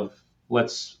loan of,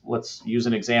 let's use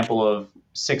an example of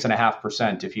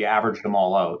 6.5% if you average them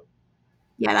all out.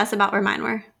 Yeah, that's about where mine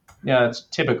were. Yeah, that's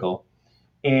typical.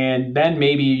 And then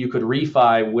maybe you could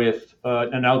refi with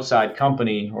an outside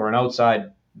company or an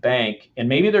outside bank, and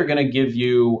maybe they're going to give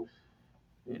you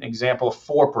an example of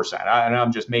 4%. And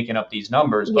I'm just making up these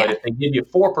numbers, but Yeah. if they give you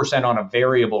 4% on a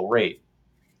variable rate,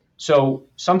 so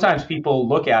sometimes people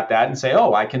look at that and say,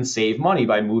 oh, I can save money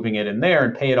by moving it in there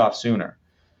and pay it off sooner.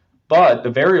 But the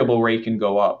variable rate can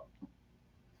go up.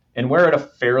 And we're at a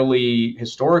fairly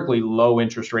historically low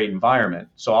interest rate environment.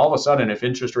 So all of a sudden, if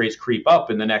interest rates creep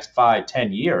up in the next 5,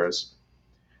 10 years,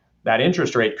 that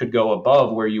interest rate could go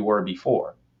above where you were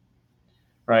before,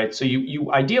 right? So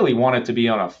you ideally want it to be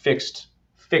on a fixed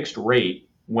rate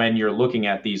when you're looking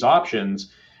at these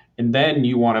options, and then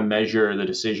you want to measure the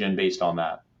decision based on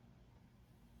that.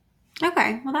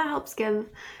 Okay, well, that helps give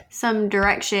some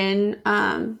direction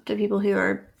to people who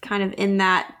are kind of in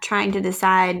that trying to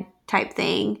decide type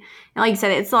thing. And like you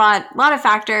said, it's a lot of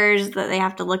factors that they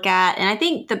have to look at. And I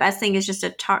think the best thing is just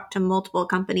to talk to multiple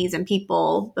companies and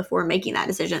people before making that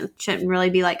decision. It shouldn't really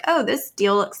be like, oh, this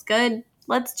deal looks good,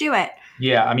 let's do it.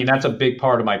 Yeah, I mean, that's a big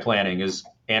part of my planning is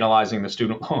analyzing the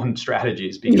student loan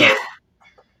strategies because,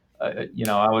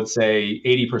 Yeah, I would say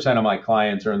 80% of my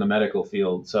clients are in the medical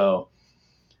field. So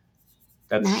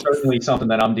that's nice. certainly something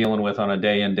that I'm dealing with on a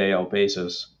day in, day out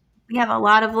basis. We have a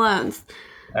lot of loans.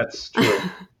 That's true.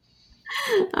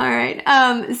 All right.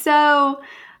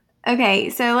 Okay,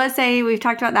 so let's say we've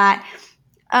talked about that.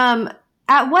 Um,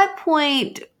 at what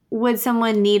point would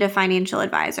someone need a financial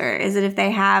advisor? Is it if they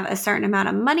have a certain amount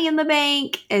of money in the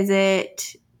bank? Is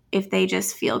it if they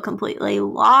just feel completely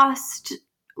lost?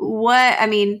 I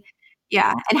mean,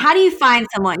 yeah. And how do you find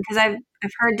someone? Because I've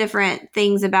heard different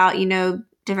things about,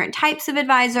 different types of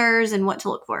advisors and what to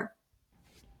look for.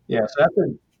 Yeah, so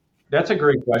that's a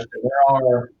great question.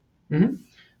 Mhm.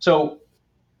 So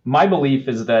my belief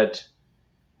is that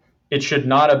it should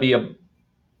not be a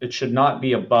it should not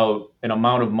be about an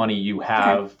amount of money you Okay.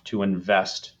 have to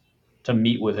invest to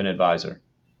meet with an advisor,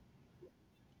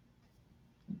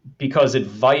 because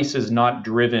advice is not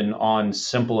driven on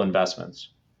simple investments,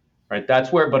 right?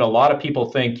 But a lot of people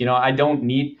think, why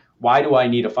do I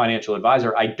need a financial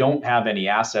advisor? I don't have any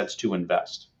assets to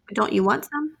invest. Don't you want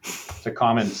some? It's a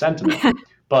common sentiment,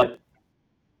 but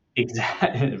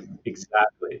exactly,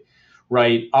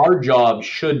 right? Our job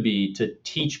should be to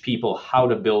teach people how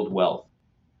to build wealth.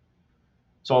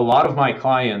 So a lot of my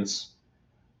clients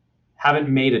haven't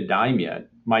made a dime yet.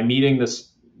 My meeting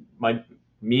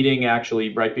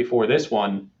actually right before this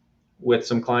one with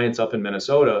some clients up in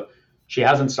Minnesota, she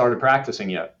hasn't started practicing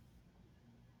yet.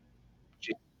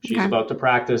 She's Okay. about to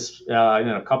practice in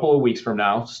a couple of weeks from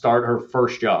now, start her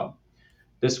first job.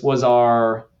 This was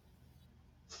our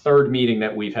third meeting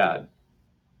that we've had.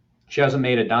 She hasn't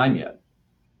made a dime yet,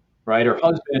 right? Her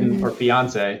husband or Hmm.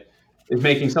 fiance is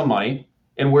making some money,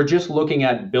 and we're just looking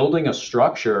at building a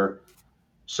structure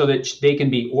so that they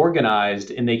can be organized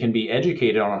and they can be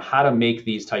educated on how to make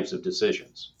these types of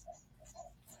decisions.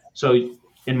 So,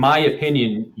 in my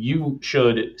opinion, you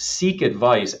should seek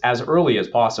advice as early as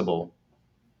possible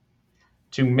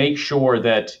to make sure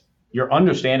that you're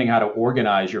understanding how to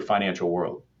organize your financial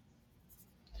world.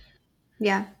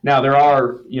 Yeah. Now, there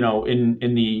are,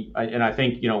 in the, and I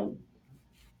think,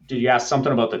 did you ask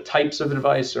something about the types of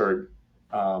advice or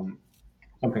um,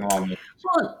 something along those?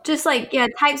 Well, just like, yeah,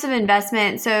 types of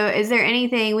investment. So, is there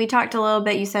anything we talked a little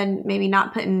bit? You said maybe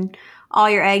not putting all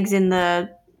your eggs in the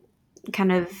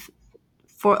kind of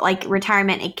for like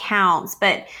retirement accounts,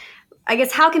 but I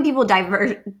guess how can people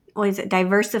diversify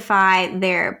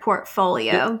their Yeah,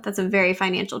 portfolio? That's a very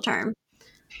financial term.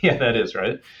 yeah, that is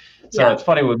right. So Yeah. it's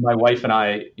funny with my wife and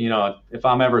I, if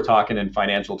I'm ever talking in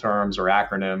financial terms or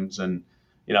acronyms, and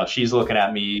she's looking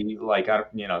at me like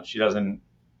she doesn't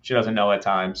know at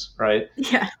times, right?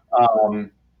 Yeah.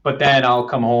 Um, but then I'll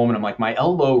come home and I'm like, my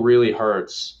elbow really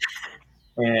hurts,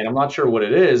 and I'm not sure what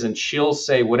it is, and she'll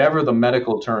say whatever the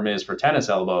medical term is for tennis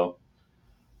elbow,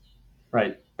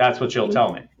 right? That's what she'll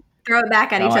tell me. Throw it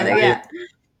back at And I'm each like, other. Yeah.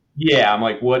 yeah, I'm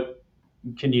like, what?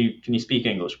 Can you speak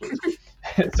English, please?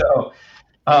 so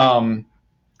um,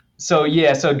 So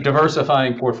yeah, so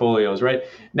diversifying portfolios, right?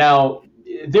 Now,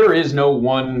 there is no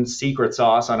one secret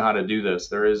sauce on how to do this.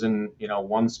 There isn't,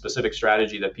 one specific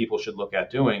strategy that people should look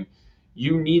at doing.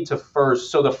 You need to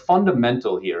first, so the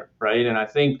fundamental here, right? And I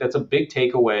think that's a big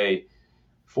takeaway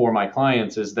for my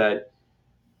clients is that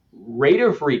rate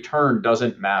of return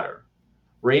doesn't matter.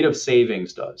 Rate of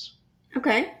savings does,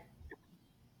 Okay.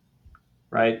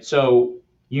 right? So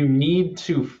you need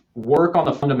to work on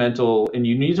the fundamental and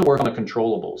you need to work on the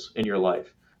controllables in your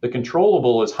life. The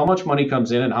controllable is how much money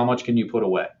comes in and how much can you put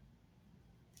away.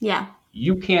 Yeah.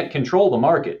 You can't control the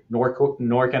market, nor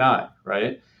can I,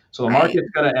 right? So the Right. market's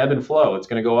going to ebb and flow. It's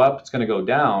going to go up, it's going to go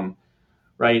down,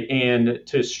 right? And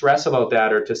to stress about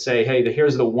that or to say, hey,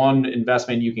 here's the one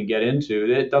investment you can get into,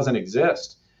 it doesn't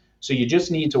exist. So you just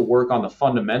need to work on the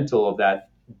fundamental of that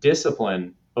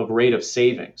discipline of rate of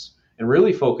savings and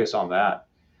really focus on that.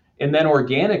 And then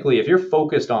organically, if you're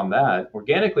focused on that,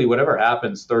 organically, whatever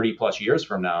happens 30 plus years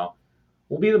from now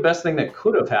will be the best thing that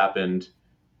could have happened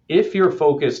if you're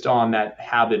focused on that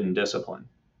habit and discipline.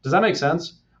 Does that make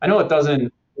sense? I know it doesn't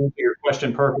answer your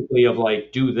question perfectly of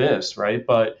like, do this, right?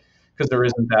 But because there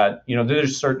isn't that, there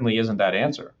certainly isn't that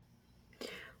answer.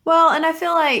 Well, and I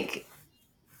feel like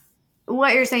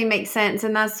what you're saying makes sense.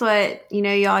 And that's what,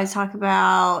 you always talk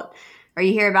about, or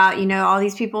you hear about, all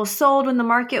these people sold when the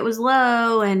market was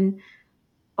low and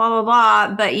blah, blah,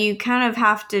 blah. But you kind of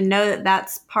have to know that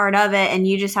that's part of it. And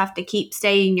you just have to keep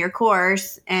staying your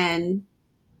course, and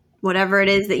whatever it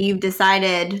is that you've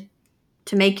decided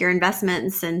to make your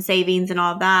investments and savings and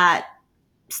all that,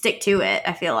 stick to it,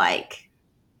 I feel like.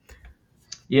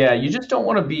 Yeah, you just don't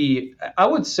want to be. I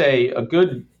would say a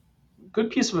good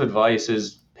piece of advice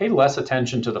is pay less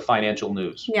attention to the financial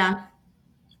news. Yeah.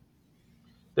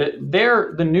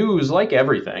 The news, like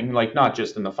everything, like not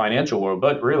just in the financial world,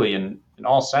 but really in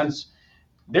all sense,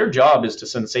 their job is to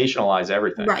sensationalize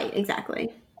everything. Right.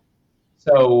 Exactly.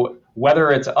 So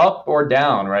whether it's up or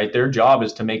down, right, their job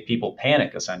is to make people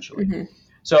panic essentially. Mm-hmm.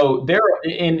 So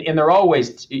they're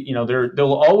always,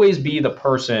 there'll always be the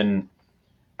person,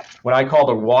 what I call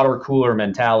the water cooler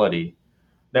mentality,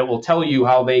 that will tell you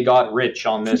how they got rich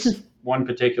on this one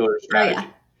particular Oh, yeah.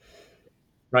 strategy.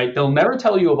 Right? They'll never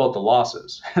tell you about the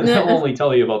losses. They'll only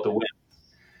tell you about the wins.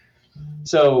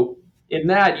 So in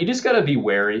that, you just got to be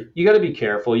wary. You got to be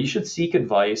careful. You should seek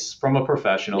advice from a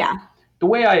professional. Yeah. The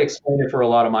way I explain it for a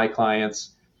lot of my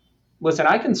clients, listen,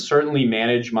 I can certainly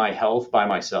manage my health by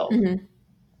myself. Mm-hmm.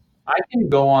 I can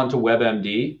go on to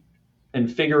WebMD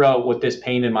and figure out what this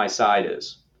pain in my side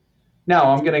is.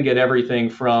 Now, I'm going to get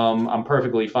everything from I'm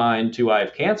perfectly fine to I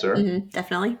have cancer. Mm-hmm.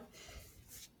 Definitely.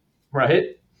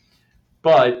 Right?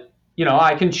 But,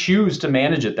 I can choose to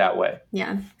manage it that way.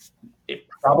 Yeah. It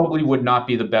probably would not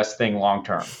be the best thing long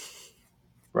term.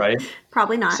 Right?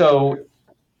 Probably not. So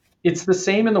it's the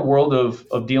same in the world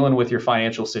of dealing with your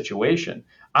financial situation.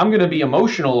 I'm going to be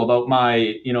emotional about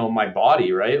my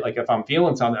body, right? Like if I'm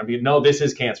feeling something, I'd be, no, this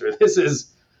is cancer. This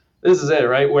is it,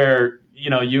 right? Where,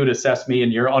 you would assess me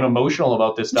and you're unemotional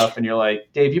about this stuff and you're like,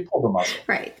 Dave, you pulled a muscle.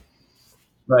 Right.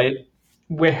 Right.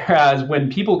 Whereas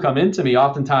when people come into me,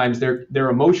 oftentimes they're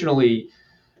emotionally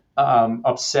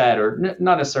upset, or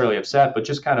not necessarily upset, but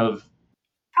just kind of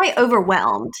Probably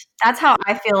overwhelmed. That's how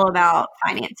I feel about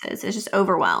finances. It's just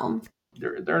overwhelmed.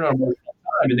 they're in an emotional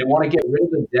time and they want to get rid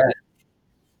of the debt.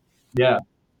 Yeah.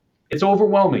 It's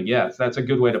overwhelming. Yes, that's a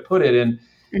good way to put it.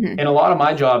 Mm-hmm. And a lot of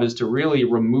my job is to really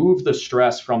remove the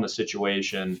stress from the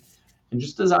situation and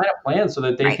just design a plan so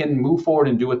that they Right. can move forward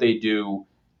and do what they do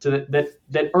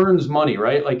that earns money,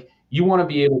 right? Like you want to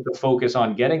be able to focus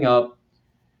on getting up,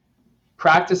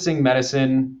 practicing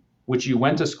medicine, which you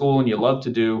went to school and you love to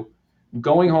do,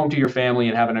 going home to your family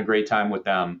and having a great time with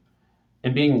them,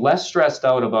 and being less stressed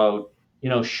out about,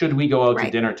 should we go out to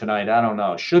Right. dinner tonight? I don't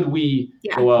know. Should we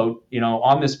Yeah. go out,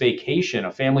 on this vacation,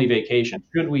 a family vacation?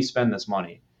 Should we spend this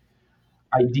money?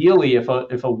 Ideally, if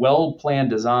a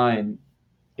well-planned design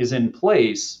is in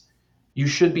place, you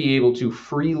should be able to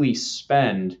freely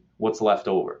spend what's left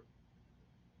over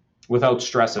without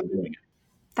stress of doing it.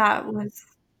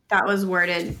 That was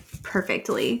worded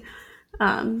perfectly,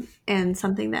 and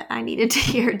something that I needed to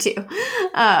hear too.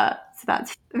 So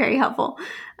that's very helpful.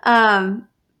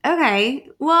 Okay,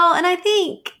 well, and I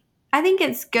think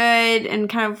it's good, and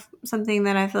kind of something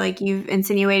that I feel like you've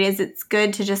insinuated is it's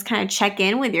good to just kind of check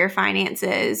in with your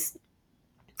finances,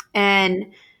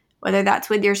 and whether that's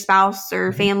with your spouse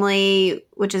or family,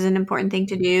 which is an important thing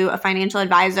to do, a financial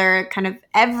advisor, kind of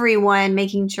everyone,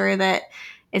 making sure that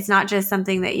it's not just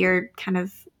something that you're kind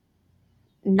of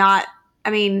not.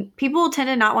 I mean, people tend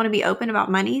to not want to be open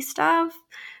about money stuff,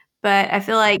 but I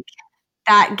feel like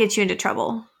that gets you into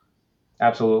trouble.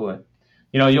 Absolutely.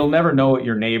 You'll never know what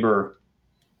your neighbor,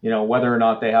 whether or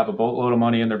not they have a boatload of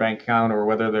money in their bank account or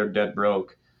whether they're dead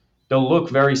broke. They'll look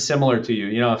very similar to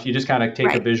you. If you just kind of take a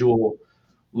Right. visual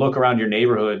look around your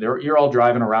neighborhood, you're all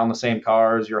driving around the same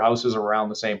cars, your houses are around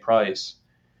the same price,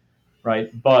 right?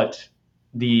 But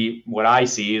what I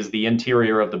see is the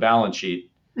interior of the balance sheet,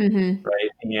 Mm-hmm. right?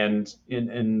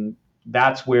 And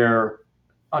that's where,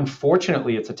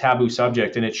 unfortunately, it's a taboo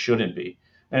subject, and it shouldn't be.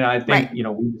 And I think,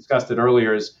 Right. We discussed it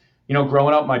earlier, is,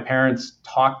 growing up, my parents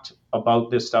talked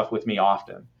about this stuff with me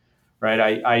often, right?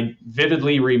 I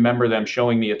vividly remember them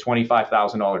showing me a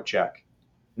 $25,000 check.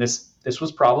 This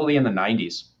was probably in the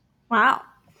 90s. Wow.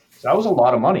 So that was a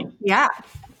lot of money. Yeah.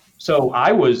 So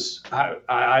I was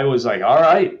like, all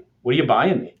right, what are you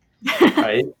buying me?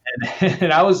 Right.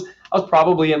 And I was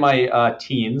probably in my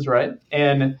teens, right?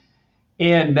 And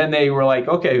then they were like,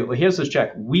 okay, well, here's this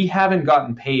check. We haven't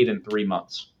gotten paid in 3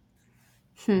 months.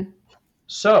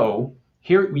 So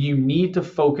here you need to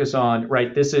focus on,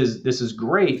 right? This is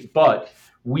great, but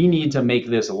We need to make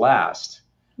this last.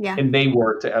 Yeah. And they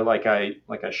worked, like I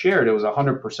shared, it was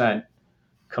 100%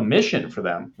 commission for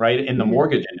them, right, in the Hmm.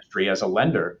 mortgage industry as a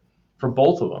lender for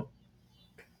both of them.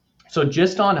 So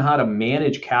just on how to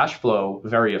manage cash flow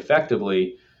very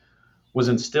effectively was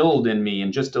instilled in me,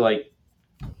 and just to like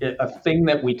a thing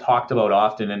that we talked about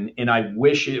often, and I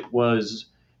wish it was,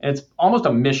 and it's almost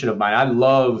a mission of mine. I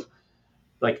love,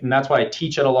 like, and that's why I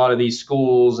teach at a lot of these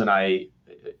schools, and I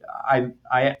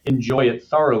enjoy it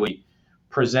thoroughly,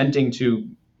 presenting to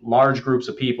large groups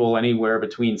of people, anywhere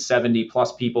between 70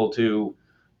 plus people to,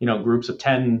 groups of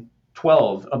 10,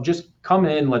 12, of just come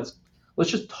in, let's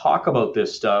just talk about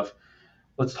this stuff.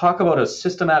 Let's talk about a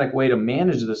systematic way to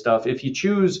manage this stuff. If you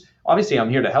choose, obviously I'm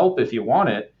here to help if you want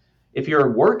it. If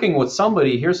you're working with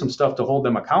somebody, here's some stuff to hold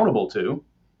them accountable to,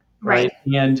 right?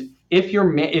 Right. And if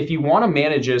you want to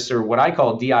manage this, or what I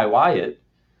call DIY it,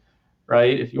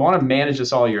 right? If you want to manage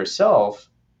this all yourself,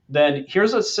 then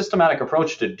here's a systematic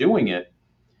approach to doing it,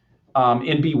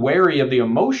 and be wary of the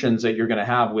emotions that you're going to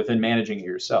have within managing it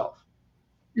yourself.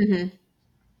 Hmm.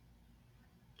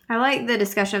 I like the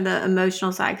discussion of the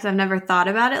emotional side because I've never thought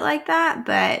about it like that,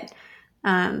 but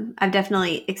I've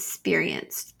definitely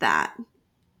experienced that.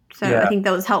 So I Yeah. think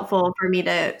that was helpful for me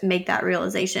to make that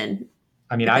realization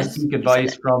I mean, I because seek you said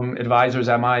advice it. from advisors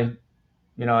at my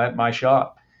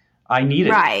shop. I need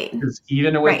it, Right. because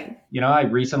even with, Right. I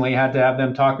recently had to have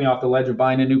them talk me off the ledge of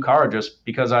buying a new car just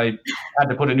because I had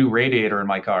to put a new radiator in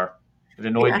my car. It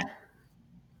annoyed Yeah. me.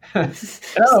 I'm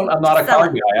not a Sell car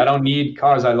it. guy. I don't need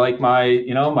cars. I like I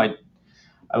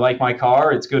like my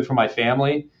car. It's good for my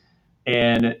family,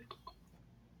 and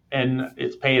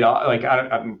it's paid off. Like,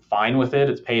 I'm fine with it.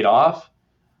 It's paid off,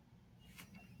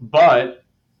 but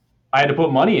I had to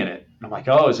put money in it. I'm like,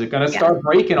 oh, is it going to Yeah. start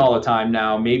breaking all the time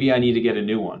now? Maybe I need to get a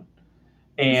new one.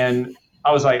 And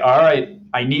I was like, all right,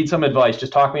 I need some advice.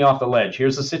 Just talk me off the ledge.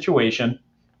 Here's the situation.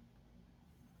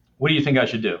 What do you think I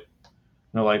should do? And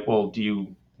they're like, well,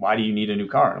 why do you need a new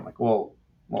car? And I'm like,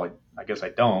 I guess I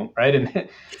don't. Right. And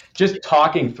just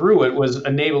talking through it was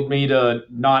enabled me to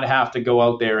not have to go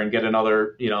out there and get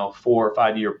another, 4 or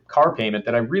 5 year car payment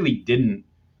that I really didn't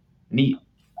need.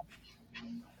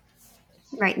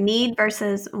 Right. Need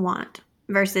versus want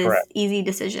versus Correct. easy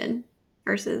decision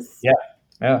versus Yeah.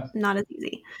 Yeah. not as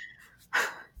easy.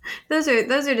 Those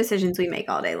are decisions we make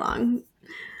all day long.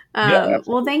 Yeah. Well,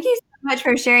 Absolutely. thank you so much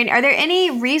for sharing. Are there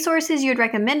any resources you would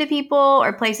recommend to people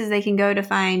or places they can go to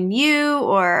find you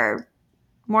or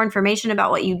more information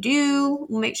about what you do?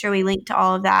 We'll make sure we link to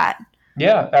all of that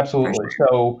Yeah, for absolutely. sure.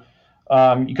 So,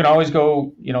 you can always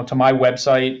go, to my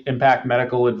website,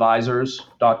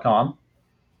 impactmedicaladvisors.com.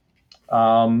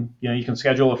 You can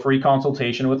schedule a free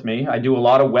consultation with me. I do a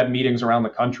lot of web meetings around the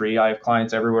country. I have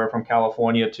clients everywhere from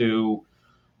California to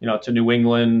New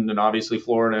England, and obviously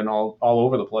Florida, and all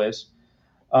over the place.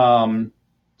 Um,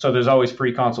 so there's always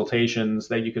free consultations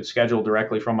that you could schedule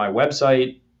directly from my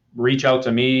website. Reach out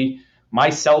to me. My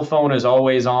cell phone is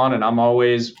always on, and I'm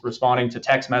always responding to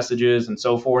text messages and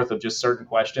so forth of just certain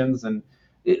questions. And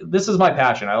this is my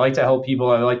passion. I like to help people.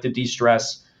 I like to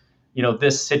de-stress,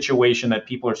 this situation that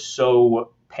people are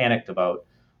so panicked about,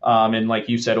 and, like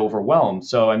you said, overwhelmed.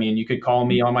 So, I mean, you could call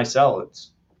me on my cell.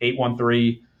 It's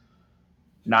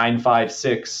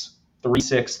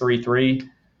 813-956-3633.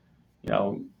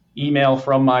 Email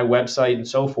from my website and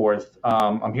so forth.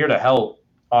 I'm here to help,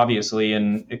 obviously,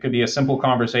 and it could be a simple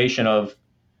conversation of,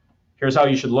 here's how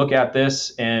you should look at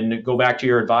this, and go back to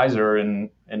your advisor and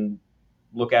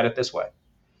look at it this way.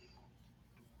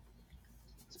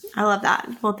 I love that.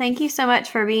 Well, thank you so much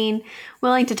for being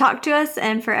willing to talk to us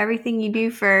and for everything you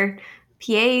do for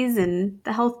PAs and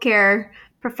the healthcare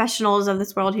professionals of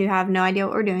this world who have no idea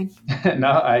what we're doing.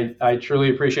 No, I truly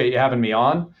appreciate you having me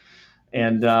on,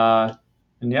 and yeah,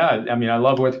 I mean, I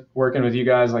love working with you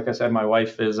guys. Like I said, my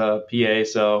wife is a PA,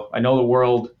 so I know the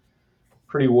world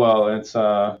pretty well. And it's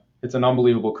an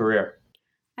unbelievable career.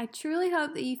 I truly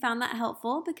hope that you found that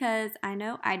helpful because I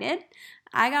know I did.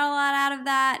 I got a lot out of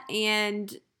that.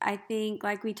 And I think,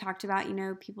 like we talked about,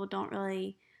 people don't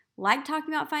really like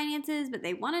talking about finances, but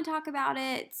they want to talk about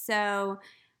it. So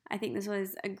I think this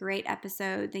was a great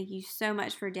episode. Thank you so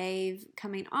much for Dave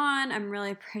coming on. I'm really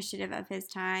appreciative of his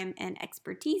time and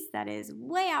expertise that is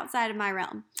way outside of my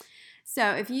realm.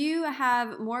 So if you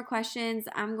have more questions,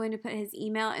 I'm going to put his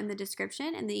email in the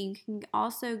description, and then you can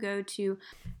also go to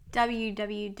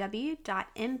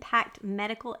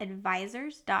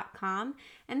www.impactmedicaladvisors.com,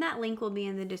 and that link will be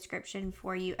in the description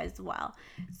for you as well.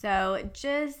 So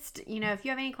just, if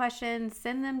you have any questions,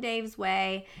 send them Dave's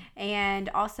way. And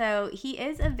also, he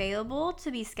is available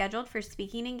to be scheduled for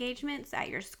speaking engagements at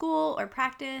your school or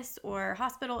practice or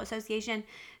hospital association.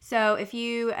 So if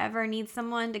you ever need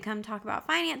someone to come talk about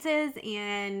finances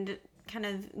and kind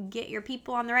of get your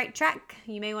people on the right track,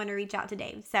 you may want to reach out to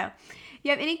Dave. So if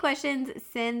you have any questions,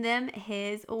 send them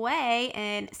his way,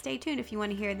 and stay tuned if you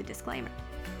want to hear the disclaimer.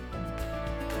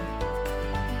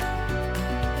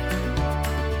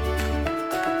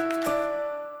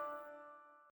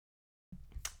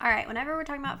 All right, whenever we're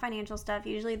talking about financial stuff,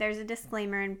 usually there's a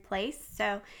disclaimer in place.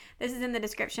 So this is in the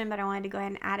description, but I wanted to go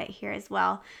ahead and add it here as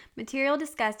well. Material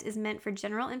discussed is meant for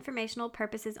general informational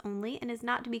purposes only and is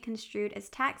not to be construed as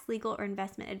tax, legal, or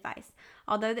investment advice.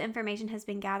 Although the information has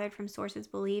been gathered from sources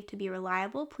believed to be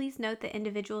reliable, please note that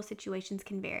individual situations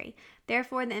can vary.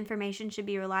 Therefore, the information should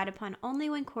be relied upon only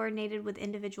when coordinated with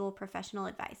individual professional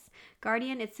advice.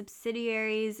 Guardian, its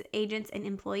subsidiaries, agents, and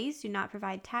employees do not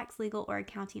provide tax, legal, or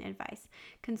accounting advice.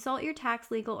 Consult your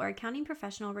tax, legal, or accounting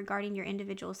professional regarding your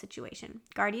individual situation.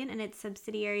 Guardian and its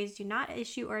subsidiaries do not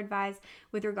issue or advise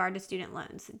with regard to student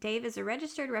loans. Dave is a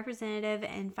registered representative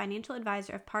and financial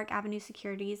advisor of Park Avenue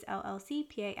Securities, LLC,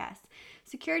 PAS.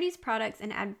 Securities products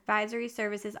and advisory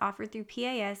services offered through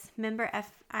PAS, member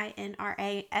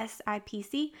FINRA,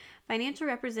 SIPC, financial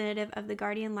representative of the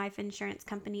Guardian Life Insurance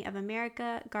Company of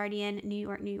America, Guardian, New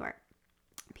York, New York.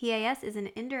 PAS is an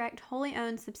indirect, wholly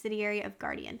owned subsidiary of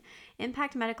Guardian.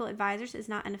 Impact Medical Advisors is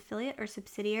not an affiliate or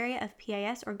subsidiary of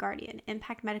PAS or Guardian.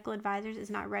 Impact Medical Advisors is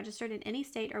not registered in any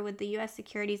state or with the U.S.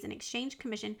 Securities and Exchange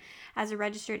Commission as a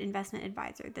registered investment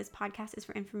advisor. This podcast is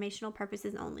for informational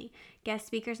purposes only. Guest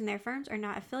speakers and their firms are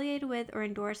not affiliated with or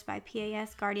endorsed by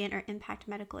PAS, Guardian, or Impact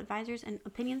Medical Advisors, and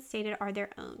opinions stated are their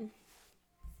own.